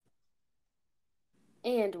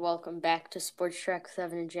And welcome back to Sports Track with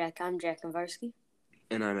Evan and Jack. I'm Jack Navarski.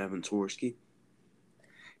 And I'm Evan Tworski.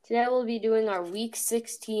 Today we'll be doing our Week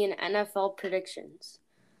 16 NFL predictions.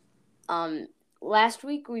 Last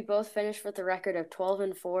week we both finished with a record of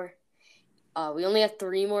 12-4. We only have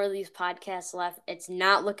 3 more of these podcasts left. It's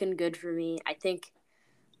not looking good for me. I think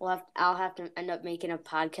I'll have to end up making a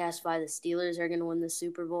podcast why the Steelers are going to win the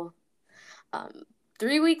Super Bowl.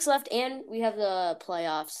 3 weeks left, and we have the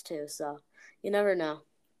playoffs too, so you never know.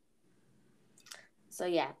 So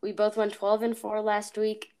yeah, we both went 12-4 last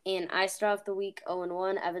week, and I start off the week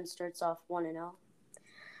 0-1. Evan starts off 1-0.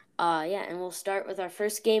 And we'll start with our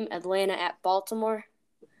first game, Atlanta at Baltimore.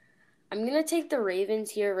 I'm gonna take the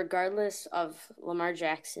Ravens here, regardless of Lamar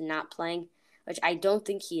Jackson not playing, which I don't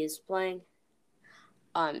think he is playing.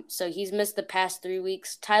 So he's missed the past 3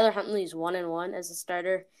 weeks. Tyler Huntley's 1-1 as a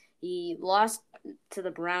starter. He lost to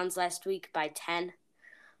the Browns last week by 10.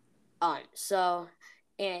 They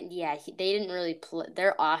didn't really play.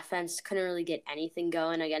 Their offense couldn't really get anything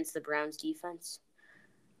going against the Browns defense.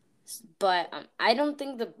 But I don't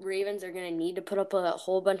think the Ravens are going to need to put up a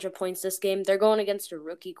whole bunch of points this game. They're going against a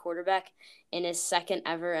rookie quarterback in his second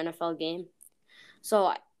ever NFL game.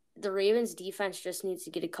 So the Ravens defense just needs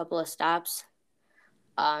to get a couple of stops.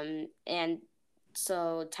 And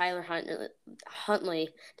so Tyler Huntley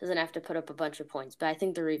doesn't have to put up a bunch of points. But I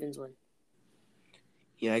think the Ravens win.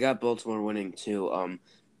 Yeah, I got Baltimore winning too.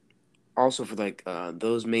 Also for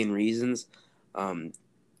those main reasons.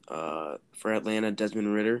 For Atlanta,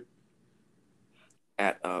 Desmond Ridder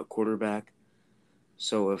at quarterback.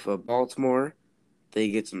 So if Baltimore,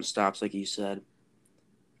 they get some stops like you said,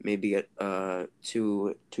 maybe get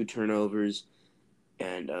two turnovers,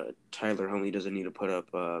 and Tyler Huntley doesn't need to put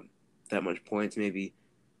up that much points. Maybe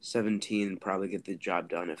 17, probably get the job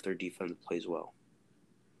done if their defense plays well.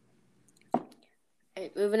 All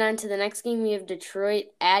right, moving on to the next game, we have Detroit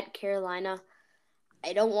at Carolina.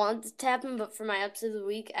 I don't want this to happen, but for my ups of the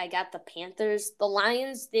week, I got the Panthers. The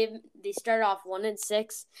Lions, they started off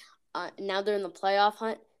 1-6. Now they're in the playoff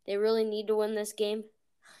hunt. They really need to win this game.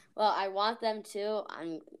 Well, I want them to.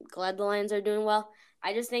 I'm glad the Lions are doing well.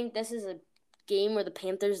 I just think this is a game where the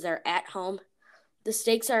Panthers are at home. The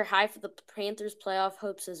stakes are high for the Panthers' playoff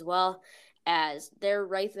hopes as well, as they're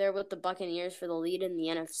right there with the Buccaneers for the lead in the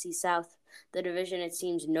NFC South, the division it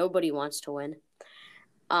seems nobody wants to win.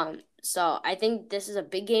 So I think this is a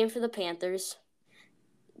big game for the Panthers.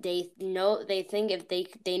 They know if they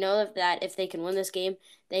can win this game,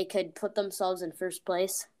 they could put themselves in first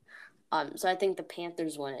place. So I think the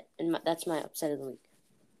Panthers win it, and that's my upset of the week.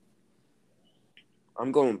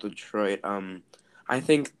 I'm going with Detroit. I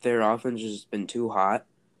think their offense has been too hot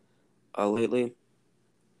lately,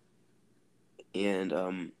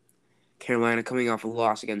 and Carolina coming off a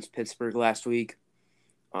loss against Pittsburgh last week.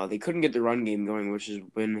 They couldn't get the run game going, which has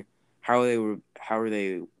been how are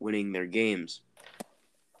they winning their games.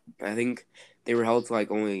 I think they were held to like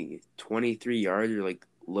only 23 yards or like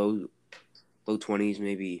low 20s,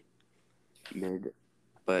 maybe mid,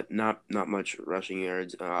 but not much rushing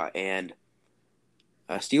yards. And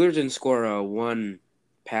Steelers didn't score one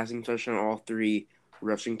passing touchdown, all 3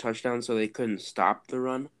 rushing touchdowns, so they couldn't stop the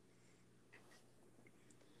run.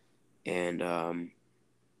 And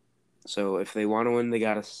so if they want to win, they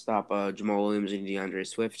got to stop Jamal Williams and DeAndre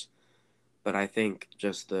Swift. But I think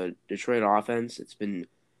just the Detroit offense, it's been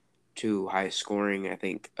too high scoring. I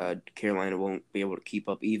think Carolina won't be able to keep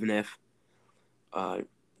up, even if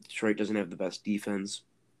Detroit doesn't have the best defense.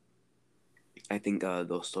 I think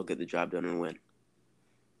they'll still get the job done and win.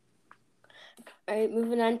 All right,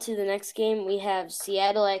 moving on to the next game, we have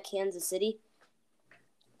Seattle at Kansas City.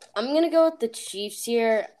 I'm going to go with the Chiefs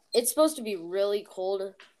here. It's supposed to be really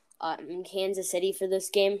cold in Kansas City for this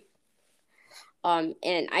game.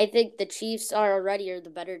 And I think the Chiefs are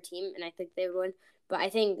the better team, and I think they would win. But I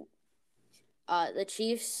think the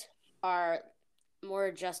Chiefs are more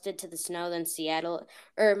adjusted to the snow than Seattle,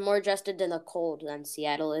 or more adjusted to the cold than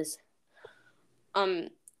Seattle is.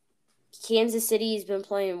 Kansas City's been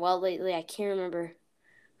playing well lately. I can't remember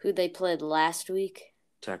who they played last week.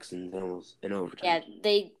 Texans almost in overtime. Yeah,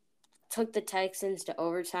 they took the Texans to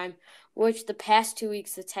overtime, which the past 2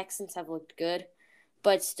 weeks the Texans have looked good,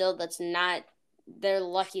 but still they're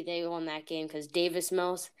lucky they won that game because Davis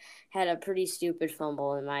Mills had a pretty stupid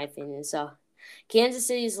fumble in my opinion. So Kansas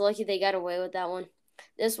City's lucky they got away with that one.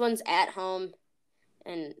 This one's at home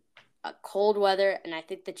and cold weather, and I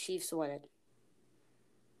think the Chiefs win it.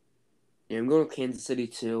 Yeah, I'm going with Kansas City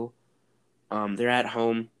too. They're at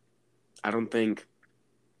home. I don't think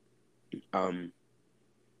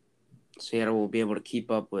Seattle will be able to keep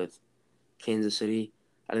up with Kansas City.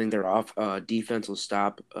 I think their defense will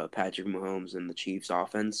stop Patrick Mahomes and the Chiefs'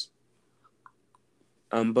 offense.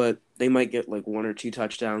 But they might get like 1 or 2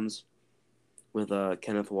 touchdowns with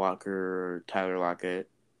Kenneth Walker or Tyler Lockett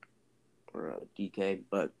or DK.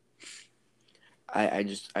 But I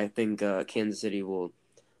think Kansas City will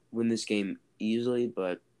win this game easily,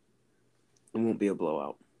 but it won't be a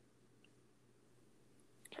blowout.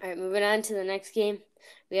 All right, moving on to the next game.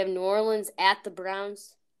 We have New Orleans at the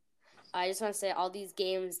Browns. I just want to say all these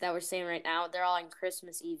games that we're saying right now, they're all on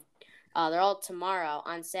Christmas Eve. They're all tomorrow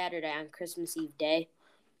on Saturday on Christmas Eve day.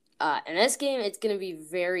 And this game, it's going to be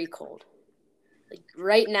very cold. Like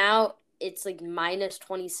right now, it's like minus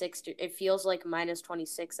 26. It feels like minus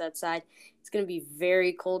 26 outside. It's going to be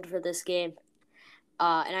very cold for this game.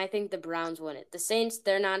 And I think the Browns win it. The Saints,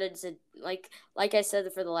 they're not as like I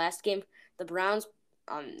said for the last game. The Browns,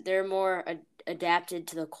 they're more adapted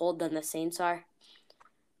to the cold than the Saints are.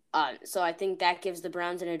 So I think that gives the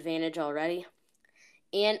Browns an advantage already.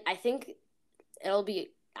 And I think I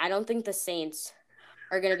don't think the Saints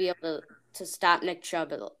are going to be able to stop Nick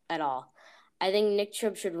Chubb at all. I think Nick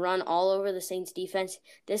Chubb should run all over the Saints defense.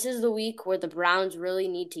 This is the week where the Browns really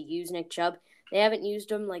need to use Nick Chubb. They haven't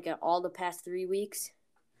used him like at all the past 3 weeks.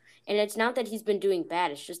 And it's not that he's been doing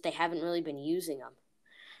bad. It's just they haven't really been using him.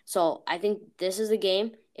 So I think this is the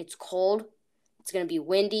game. It's cold. It's going to be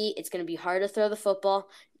windy. It's going to be hard to throw the football.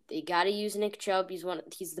 They got to use Nick Chubb. He's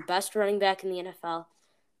the best running back in the NFL.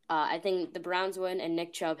 I think the Browns win, and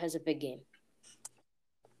Nick Chubb has a big game.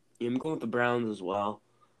 Yeah, I'm going with the Browns as well.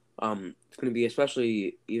 It's going to be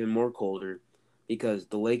especially even more colder because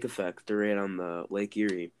the lake effect, they're right on the Lake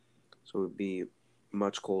Erie, so it would be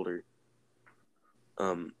much colder.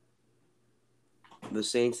 The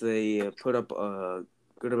Saints, they put up a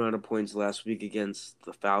good amount of points last week against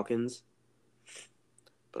the Falcons,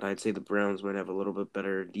 but I'd say the Browns might have a little bit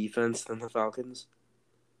better defense than the Falcons.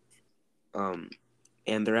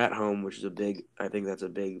 And they're at home, which is I think that's a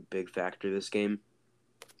big factor this game.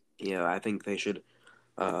 Yeah, I think they should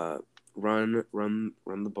run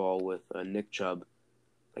the ball with Nick Chubb,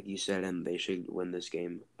 like you said, and they should win this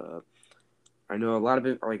game. I know a lot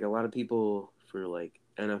of people for like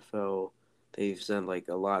NFL, they've said like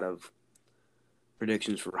a lot of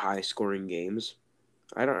predictions for high scoring games.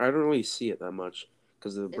 I don't really see it that much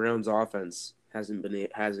because the Browns offense hasn't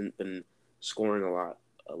been scoring a lot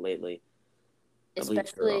lately.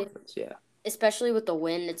 Especially with the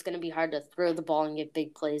wind, it's going to be hard to throw the ball and get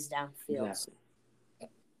big plays downfield. Exactly.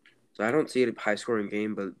 So I don't see a high scoring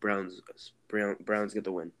game, but Browns get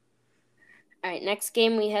the win. All right, next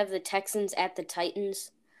game we have the Texans at the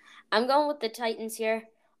Titans. I'm going with the Titans here.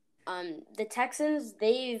 The Texans,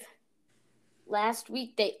 last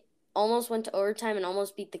week they almost went to overtime and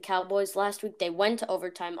almost beat the Cowboys. Last week they went to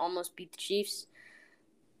overtime, almost beat the Chiefs.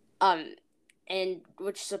 And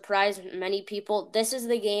which surprised many people. This is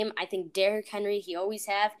the game. I think Derrick Henry, he's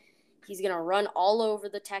going to run all over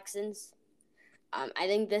the Texans. I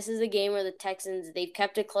think this is the game where the Texans, they've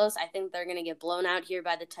kept it close. I think they're going to get blown out here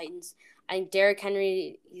by the Titans. I think Derrick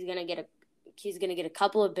Henry, he's going to get a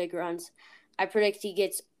couple of big runs. I predict he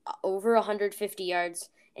gets over 150 yards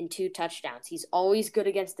and 2 touchdowns. He's always good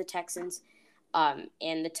against the Texans. And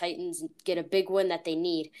the Titans get a big win that they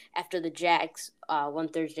need after the Jags won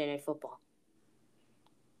Thursday Night Football.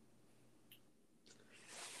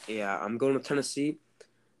 Yeah, I'm going with Tennessee.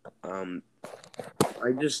 I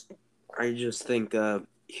just think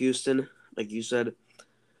Houston, like you said,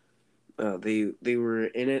 they were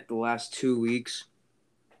in it the last 2 weeks,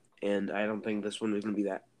 and I don't think this one is going to be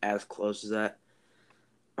that as close as that.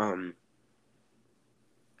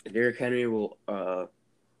 Derrick Henry will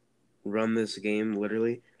run this game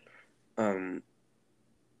literally. I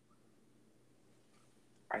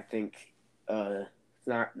think it's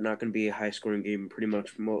not going to be a high scoring game. Pretty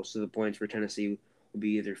much most of the points for Tennessee will be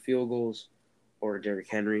either field goals or Derrick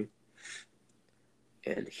Henry.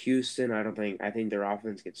 And Houston, I think their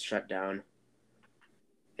offense gets shut down,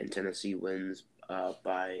 and Tennessee wins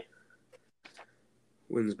by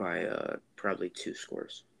probably 2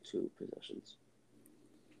 possessions.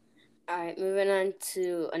 All right, moving on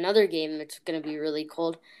to another game that's going to be really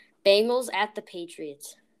cold. Bengals at the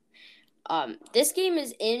Patriots. This game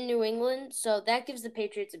is in New England, so that gives the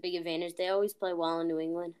Patriots a big advantage. They always play well in New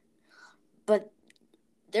England. But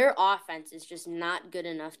their offense is just not good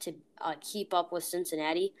enough to keep up with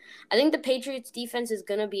Cincinnati. I think the Patriots defense is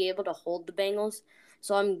going to be able to hold the Bengals,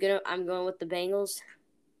 so I'm going with the Bengals.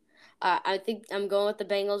 I think I'm going with the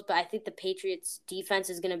Bengals, but I think the Patriots defense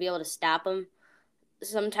is going to be able to stop them.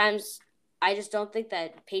 Sometimes I just don't think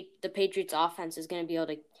that the Patriots offense is going to be able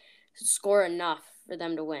to score enough for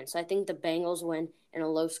them to win. So I think the Bengals win in a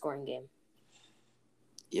low-scoring game.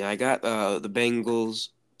 Yeah, I got the Bengals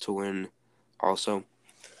to win also.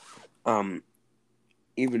 Um,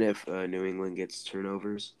 Even if New England gets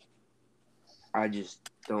turnovers, I just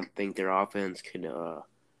don't think their offense can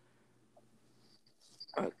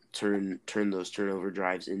turn those turnover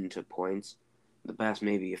drives into points. The best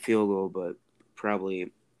maybe a field goal, but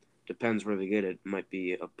probably depends where they get it. Might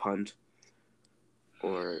be a punt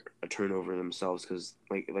or a turnover themselves because,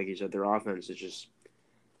 like you said, their offense is just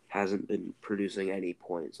hasn't been producing any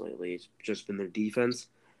points lately. It's just been their defense,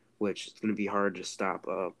 which is going to be hard to stop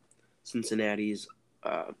Cincinnati's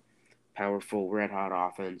uh, powerful, red hot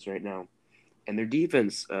offense right now. And their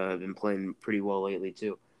defense been playing pretty well lately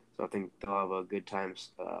too. So I think they'll have a good time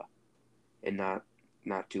and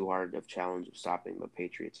not too hard of challenge of stopping the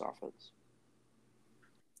Patriots offense.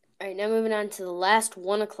 All right, now moving on to the last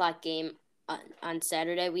 1 o'clock game on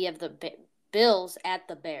Saturday. We have the Bills at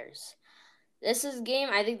the Bears. This is game.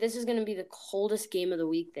 I think this is going to be the coldest game of the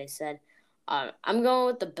week. They said. I'm going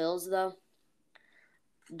with the Bills though.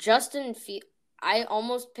 Justin, I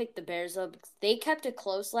almost picked the Bears though because they kept it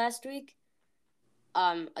close last week.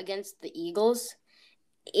 Against the Eagles,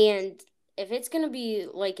 and if it's going to be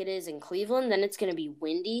like it is in Cleveland, then it's going to be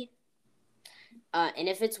windy. And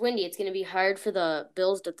if it's windy, it's going to be hard for the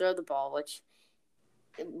Bills to throw the ball,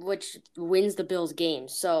 which wins the Bills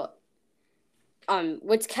games. So,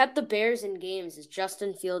 what's kept the Bears in games is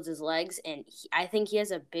Justin Fields' legs, and I think he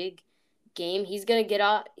has a big game. He's gonna get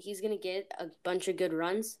out. He's gonna get a bunch of good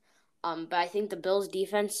runs. But I think the Bills'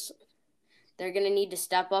 defense, they're gonna need to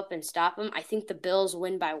step up and stop him. I think the Bills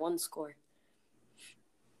win by 1 score.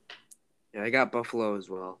 Yeah, I got Buffalo as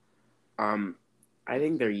well. Um, I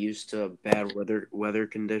think they're used to bad weather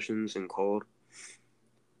conditions and cold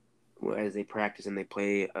as they practice and they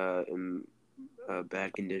play in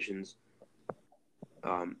bad conditions.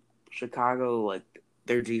 Chicago, like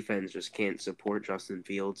their defense just can't support Justin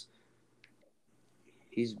Fields.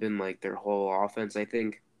 He's been like their whole offense. I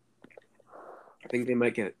think they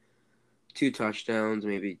might get 2 touchdowns,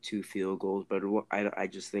 maybe 2 field goals, but I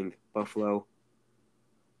just think Buffalo.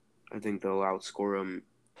 I think they'll outscore them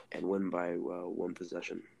and win by 1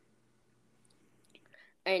 possession.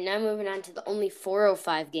 All right, now moving on to the only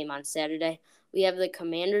 4:05 game on Saturday. We have the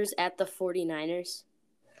Commanders at the 49ers.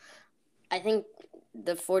 I think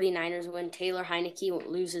the 49ers win. Taylor Heineke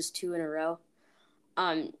loses 2 in a row.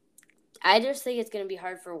 Um, I just think it's going to be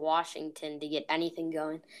hard for Washington to get anything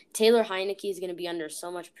going. Taylor Heineke is going to be under so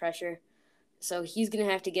much pressure, so he's going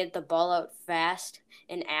to have to get the ball out fast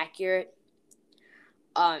and accurate.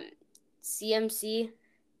 Um, CMC,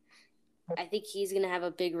 I think he's going to have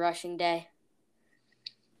a big rushing day.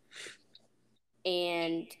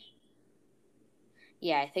 And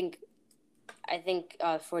yeah, I think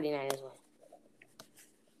 49ers win.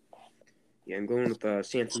 Yeah, I'm going with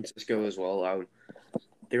San Francisco as well.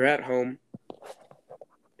 They're at home,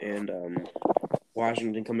 and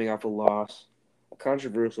Washington coming off a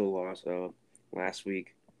controversial loss last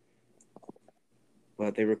week,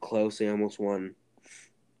 but they were close. They almost won.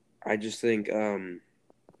 I just think San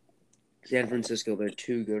Francisco, they're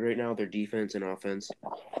too good right now. Their defense and offense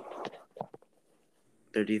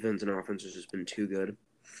has just been too good,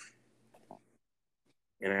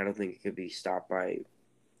 and I don't think it could be stopped by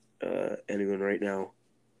anyone right now.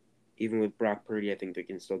 Even with Brock Purdy, I think they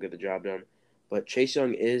can still get the job done. But Chase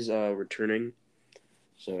Young is returning,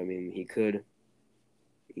 so I mean he could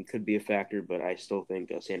be a factor, but I still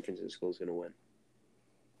think San Francisco is going to win.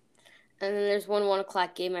 And then there's 1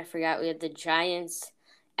 o'clock game. I forgot we had the Giants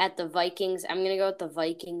at the Vikings. I'm gonna go with the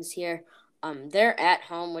Vikings here. They're at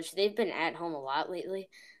home, which they've been at home a lot lately.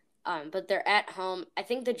 But they're at home. I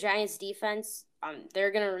think the Giants defense,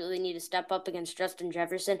 they're gonna really need to step up against Justin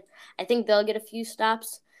Jefferson. I think they'll get a few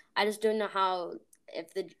stops. I just don't know how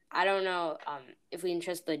I don't know if we can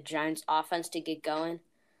trust the Giants offense to get going.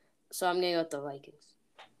 So I'm gonna go with the Vikings.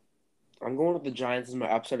 I'm going with the Giants as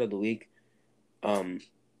my upset of the week. Um,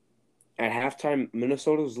 at halftime,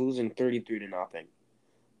 Minnesota was losing 33-0.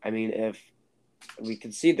 I mean, if we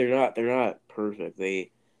can see they're not perfect.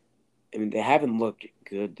 They haven't looked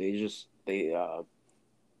good. Their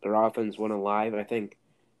offense went alive. I think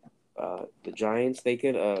the Giants they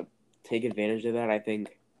could take advantage of that. I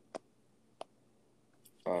think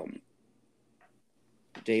um,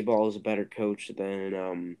 Dayball is a better coach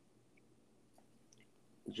than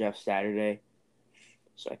Jeff Saturday,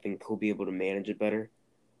 so I think he'll be able to manage it better.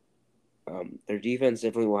 Their defense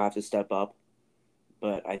definitely will have to step up,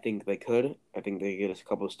 but I think they could. I think they get a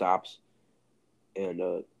couple of stops,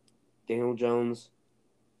 and Daniel Jones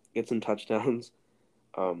get some touchdowns.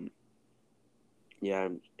 Um, yeah,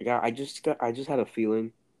 I just had a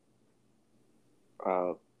feeling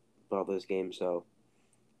about this game, so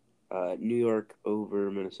New York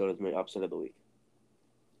over Minnesota is my upset of the week.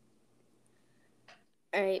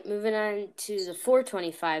 All right, moving on to the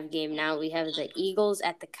 4:25 game now. We have the Eagles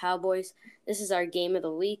at the Cowboys. This is our game of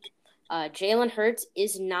the week. Jalen Hurts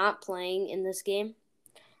is not playing in this game.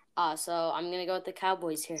 So I'm going to go with the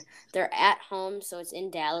Cowboys here. They're at home, so it's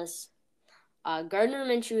in Dallas. Gardner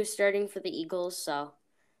Minshew is starting for the Eagles, so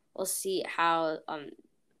we'll see how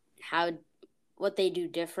what they do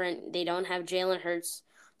different. They don't have Jalen Hurts,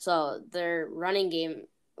 so their running game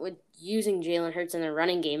with using Jalen Hurts in their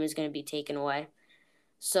running game is going to be taken away.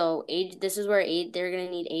 So this is where they're going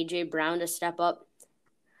to need A.J. Brown to step up.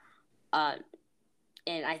 And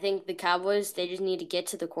I think the Cowboys, they just need to get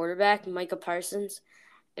to the quarterback, Micah Parsons.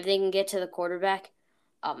 If they can get to the quarterback,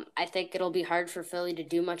 I think it'll be hard for Philly to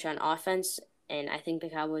do much on offense, and I think the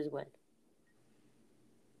Cowboys win.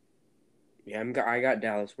 Yeah, I got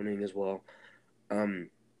Dallas winning as well.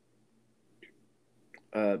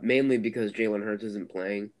 Mainly because Jalen Hurts isn't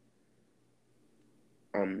playing.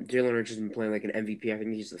 Jalen Hurts has been playing like an MVP. I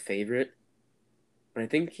think he's the favorite. But I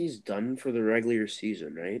think he's done for the regular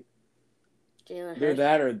season, right? Jalen Either Hurts?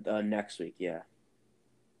 that or next week, yeah.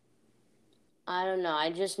 I don't know.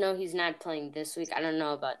 I just know he's not playing this week. I don't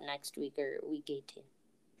know about next week or week 18.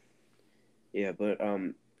 Yeah, but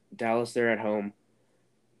Dallas, they're at home.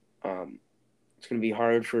 It's going to be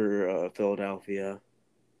hard for Philadelphia.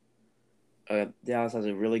 Dallas has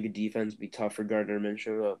a really good defense. Be tough for Gardner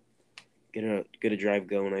Minshew to get a drive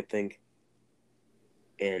going, I think.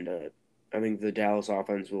 And I think the Dallas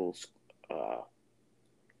offense will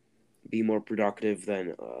be more productive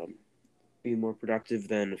than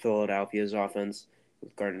Philadelphia's offense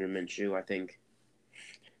with Gardner Minshew. I think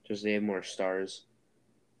just they have more stars.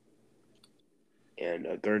 And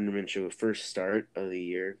Gardner Minshew, first start of the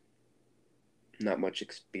year, not much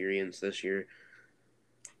experience this year,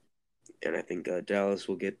 and I think Dallas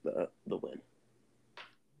will get the win.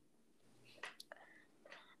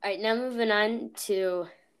 All right, now moving on to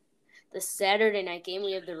the Saturday night game.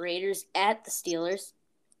 We have the Raiders at the Steelers.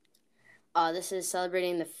 This is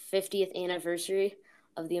celebrating the 50th anniversary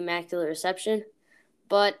of the Immaculate Reception,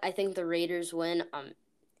 but I think the Raiders win.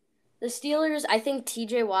 The Steelers, I think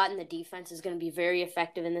T.J. Watt and the defense is going to be very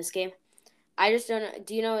effective in this game. I just don't know.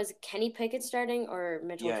 Do you know, is Kenny Pickett starting or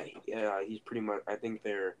Mitchell? Yeah, he's pretty much. I think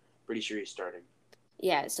they're pretty sure he's starting.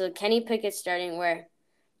 Yeah, so Kenny Pickett's starting. Where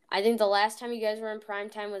I think the last time you guys were in prime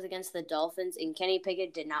time was against the Dolphins, and Kenny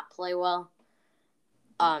Pickett did not play well.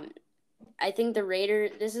 I think the Raiders.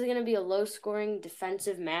 This is going to be a low-scoring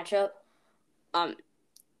defensive matchup.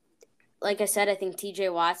 Like I said, I think T.J.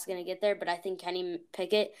 Watt's going to get there, but I think Kenny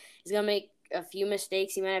Pickett is going to make a few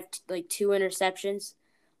mistakes. He might have like 2 interceptions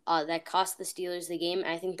that cost the Steelers the game.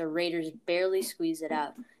 I think the Raiders barely squeeze it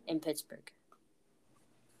out in Pittsburgh.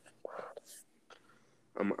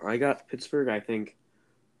 I got Pittsburgh. I think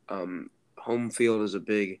home field is a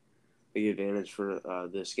big advantage for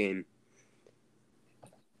this game.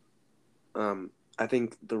 I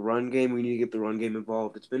think the run game, we need to get the run game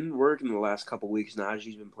involved. It's been working the last couple weeks.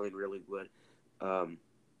 Najee's been playing really good.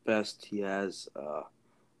 Best he has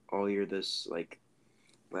all year this,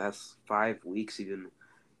 last 5 weeks. He's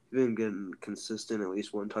been getting consistent, at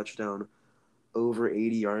least one touchdown, over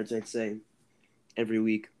 80 yards, I'd say, every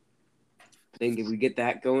week. I think if we get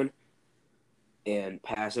that going and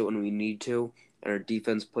pass it when we need to, and our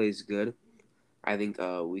defense plays good, I think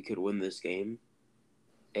we could win this game.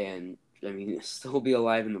 And still be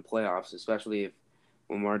alive in the playoffs, especially if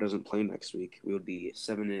Lamar doesn't play next week. We would be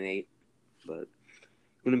 7-8, but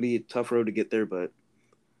it's going to be a tough road to get there. But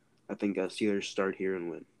I think Steelers start here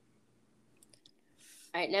and win.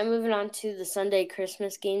 All right, now moving on to the Sunday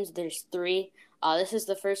Christmas games. There's 3. This is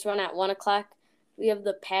the first one at 1:00. We have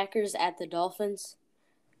the Packers at the Dolphins.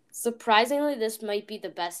 Surprisingly, this might be the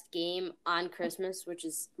best game on Christmas, which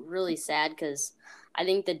is really sad because I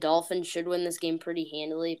think the Dolphins should win this game pretty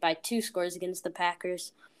handily by 2 scores against the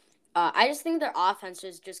Packers. I just think their offense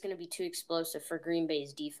is just going to be too explosive for Green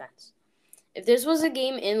Bay's defense. If this was a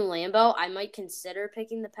game in Lambeau, I might consider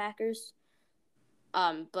picking the Packers,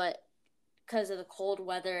 but because of the cold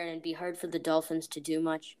weather and it'd be hard for the Dolphins to do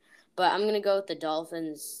much. But I'm going to go with the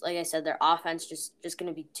Dolphins. Like I said, their offense just going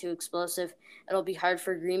to be too explosive. It'll be hard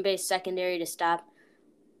for Green Bay's secondary to stop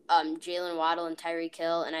Jalen Waddle and Tyreek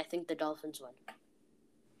Hill, and I think the Dolphins win.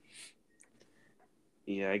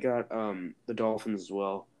 Yeah, I got the Dolphins as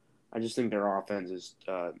well. I just think their offense is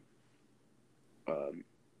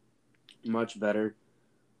much better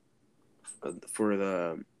for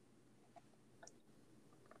the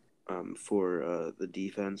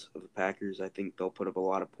defense of the Packers. I think they'll put up a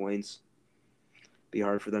lot of points. Be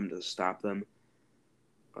hard for them to stop them.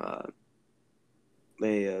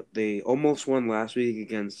 They almost won last week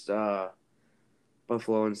against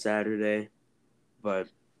Buffalo on Saturday, but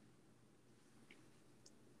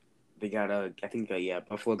they got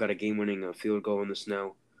Buffalo got a game-winning field goal in the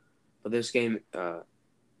snow. But this game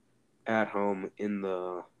at home in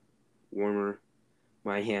the warmer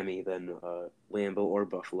Miami than Lambeau or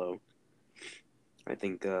Buffalo, I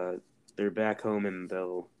think they're back home and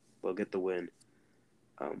they'll get the win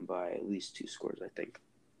by at least 2 scores, I think.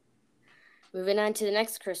 Moving on to the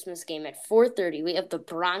next Christmas game at 4:30, we have the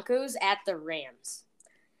Broncos at the Rams.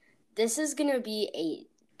 This is going to be a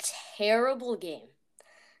terrible game.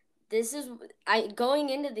 Going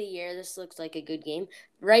into the year, this looks like a good game.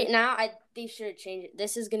 Right now, they should change it.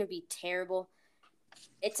 This is going to be terrible.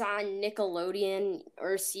 It's on Nickelodeon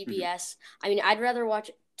or CBS. I mean, I'd rather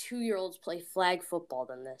watch 2-year-olds play flag football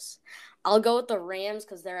than this. I'll go with the Rams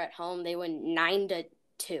because they're at home. They win 9-2.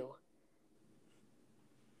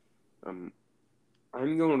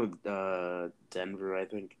 I'm going with Denver, I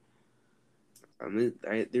think.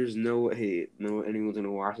 There's no way anyone's gonna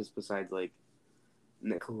watch this besides like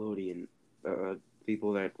Nickelodeon.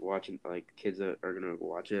 People that watch it, like kids that are gonna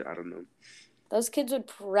watch it. I don't know. Those kids would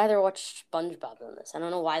rather watch SpongeBob than this. I don't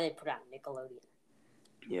know why they put out Nickelodeon.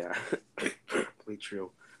 Yeah, probably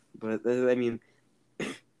true. But I mean,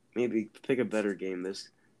 maybe pick a better game. This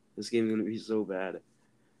game's gonna be so bad.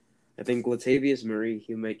 I think Latavius Murray,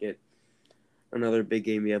 he'll make it another big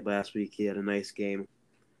game he had last week. He had a nice game.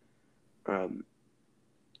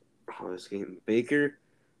 This game, Baker,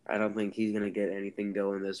 I don't think he's gonna get anything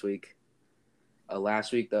going this week.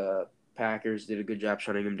 Last week the Packers did a good job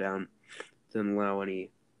shutting him down. Didn't allow any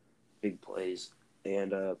big plays,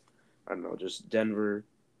 and I don't know, just Denver.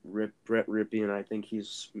 Brett Ripien, I think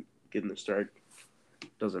he's getting the start.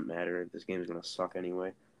 Doesn't matter. This game's gonna suck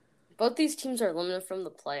anyway. Both these teams are eliminated from the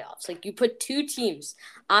playoffs. Like, you put 2 teams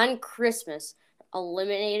on Christmas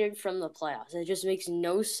eliminated from the playoffs. It just makes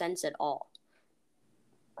no sense at all.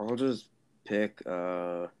 I'll just pick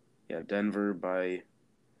Denver by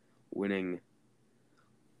winning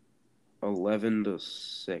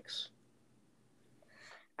 11-6.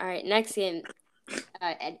 All right, next game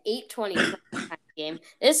at 8:20 game.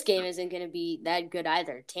 This game isn't going to be that good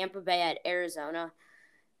either. Tampa Bay at Arizona.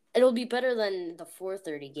 It'll be better than the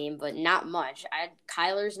 4:30 game, but not much.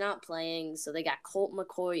 Kyler's not playing, so they got Colt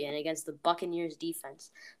McCoy in against the Buccaneers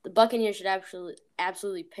defense. The Buccaneers should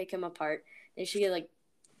absolutely pick him apart. They should get like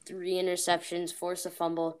 3 interceptions, force a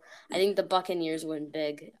fumble. I think the Buccaneers win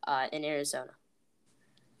big in Arizona.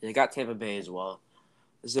 They got Tampa Bay as well.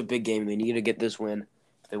 This is a big game. They need to get this win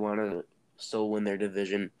if they want to still win their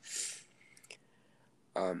division.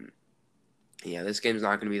 This game's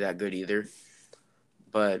not going to be that good either.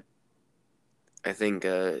 But I think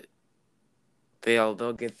they'll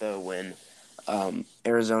get the win.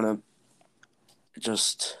 Arizona,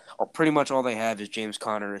 just pretty much all they have is James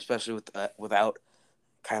Conner, especially without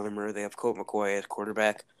Kyler Murray. They have Colt McCoy as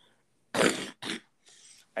quarterback.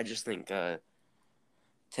 I just think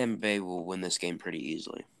Tampa Bay will win this game pretty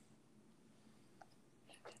easily.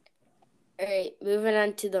 All right, moving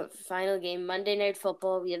on to the final game, Monday Night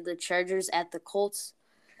Football. We have the Chargers at the Colts.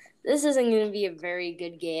 This isn't going to be a very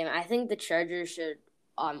good game. I think the Chargers should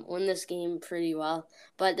win this game pretty well,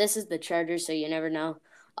 but this is the Chargers, so you never know.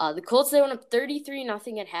 The Colts, they went up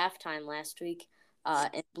 33-0 at halftime last week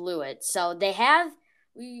and blew it. So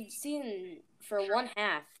we've seen for one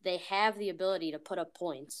half, they have the ability to put up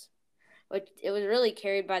points. It was really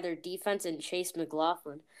carried by their defense and Chase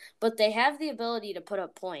McLaughlin, but they have the ability to put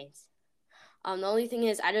up points. The only thing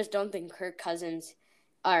is, I just don't think Kirk Cousins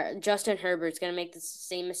or Justin Herbert's going to make the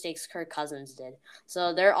same mistakes Kirk Cousins did.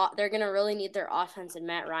 So they're going to really need their offense and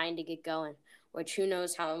Matt Ryan to get going, which who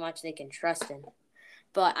knows how much they can trust in.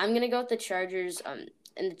 But I'm going to go with the Chargers, and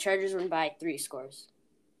the Chargers win by 3 scores.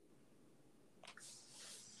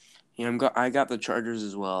 Yeah, I got the Chargers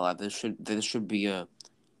as well. This should be an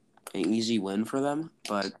easy win for them,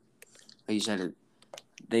 but like you said,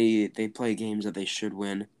 they play games that they should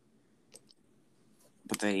win,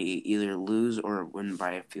 but they either lose or win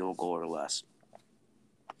by a field goal or less.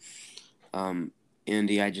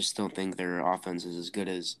 Indy, I just don't think their offense is as good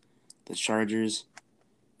as the Chargers.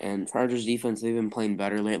 And Chargers defense, they've been playing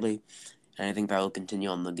better lately, and I think that will continue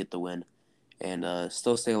on to get the win and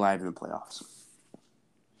still stay alive in the playoffs.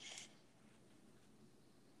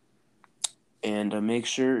 And make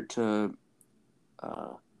sure to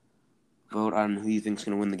vote on who you think is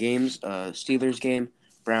going to win the games. Steelers game,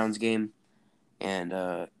 Browns game,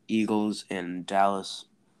 and Eagles and Dallas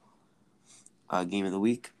game of the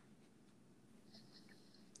week.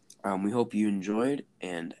 We hope you enjoyed,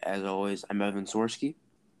 and as always, I'm Evan Sorsky.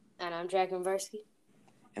 And I'm Jack Varsky.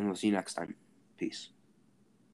 And we'll see you next time. Peace.